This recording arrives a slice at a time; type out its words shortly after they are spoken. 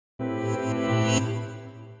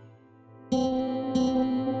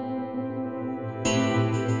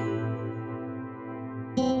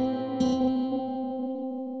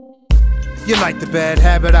You're like the bad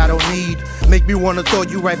habit I don't need. Make me wanna throw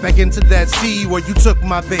you right back into that sea where you took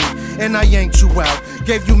my bait and I yanked you out.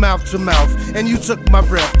 Gave you mouth to mouth and you took my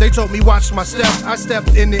breath. They told me watch my step, I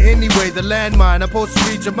stepped in it anyway. The landmine, I'm supposed to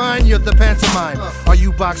read your mind, you're the pantomime. Are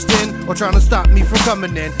you boxed in or trying to stop me from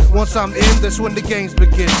coming in? Once I'm in, that's when the games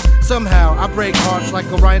begin. Somehow I break hearts like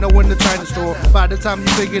a rhino in the China store. By the time you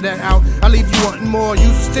figure that out, I leave you wanting more.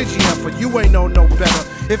 You's a stingy heifer, you ain't know no better.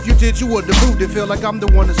 If you did, you would've proved it. Feel like I'm the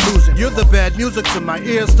one that's losing. You're the bad music to my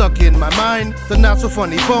ears, stuck in my mind. The not so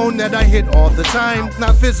funny bone that I hit all the time.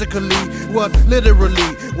 Not physically, what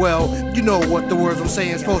literally. Well, you know what the words I'm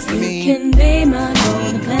saying supposed to mean. You can be my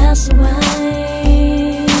golden glass of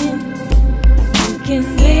wine. You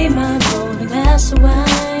can be my golden glass of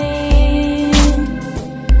wine.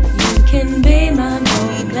 You can be my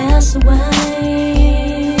golden glass of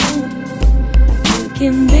wine. You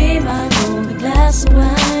can be my golden glass of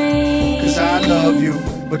wine. 'Cause I love you,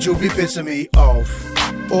 but you'll be pissing me off.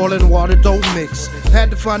 Oil and water don't mix. Had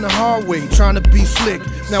to find the hard way, trying to be slick.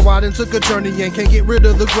 Now I done took a journey and can't get rid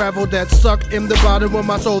of the gravel that's stuck in the bottom of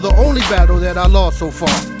my soul. The only battle that I lost so far.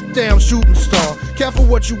 Damn shooting star, careful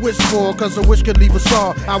what you wish for, 'cause a wish could leave a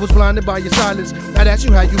scar. I was blinded by your silence, I'd ask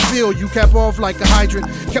you how you feel. You kept off like a hydrant,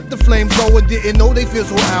 kept the flames going, didn't know they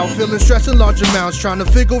fizzle out. Feeling stress in large amounts, trying to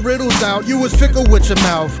figure riddles out. You was fickle with your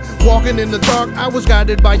mouth, walking in the dark, I was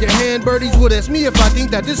guided by your hand. Birdies would ask me if I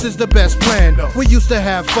think that this is the best plan. We used to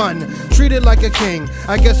have fun, treated like a king.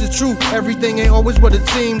 I guess it's true, everything ain't always what it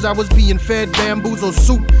seems. I was being fed bamboozled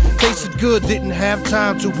soup, tasted good, didn't have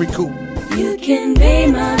time to recoup. You can be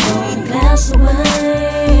my golden glass of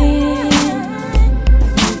wine.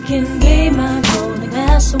 You can be my golden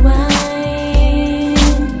glass of wine.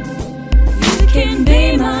 You can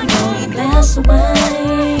be my golden glass of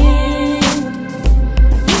wine.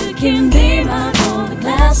 You can be my golden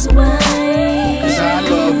glass of wine. 'Cause I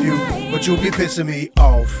love you, but you'll be pissing me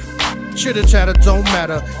off. Chitter chatter don't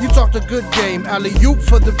matter. You talked a good game, alley-oop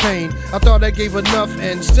for the pain. I thought I gave enough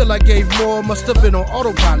and still I gave more. Must have been on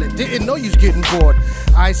autopilot, didn't know you was getting bored.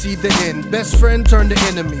 I see the end, best friend turned to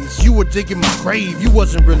enemies. You were digging my grave, you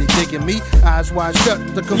wasn't really digging me. Eyes wide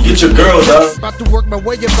shut, the confusion. Get your girl, dog. About to work my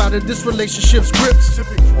way about it, this relationship's grips.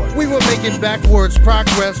 We were making backwards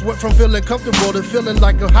progress, went from feeling comfortable to feeling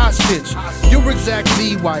like a hostage. You're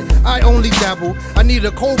exactly why I only dabble. I need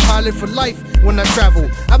a co-pilot for life when I travel.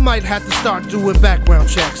 I might have to start doing background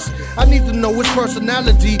checks. I need to know which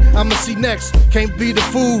personality I'ma see next. Can't be the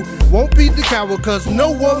fool, won't be the coward, 'cause no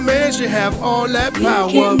one man should have all that power.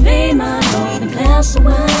 You can be my golden glass of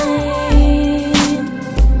wine.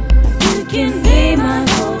 You can be my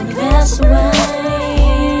golden glass of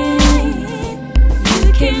wine.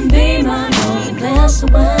 You can be my golden glass of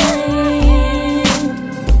wine.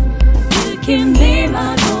 You can be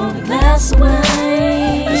my golden glass of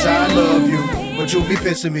wine. 'Cause I love you, but you'll be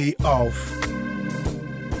pissing me off.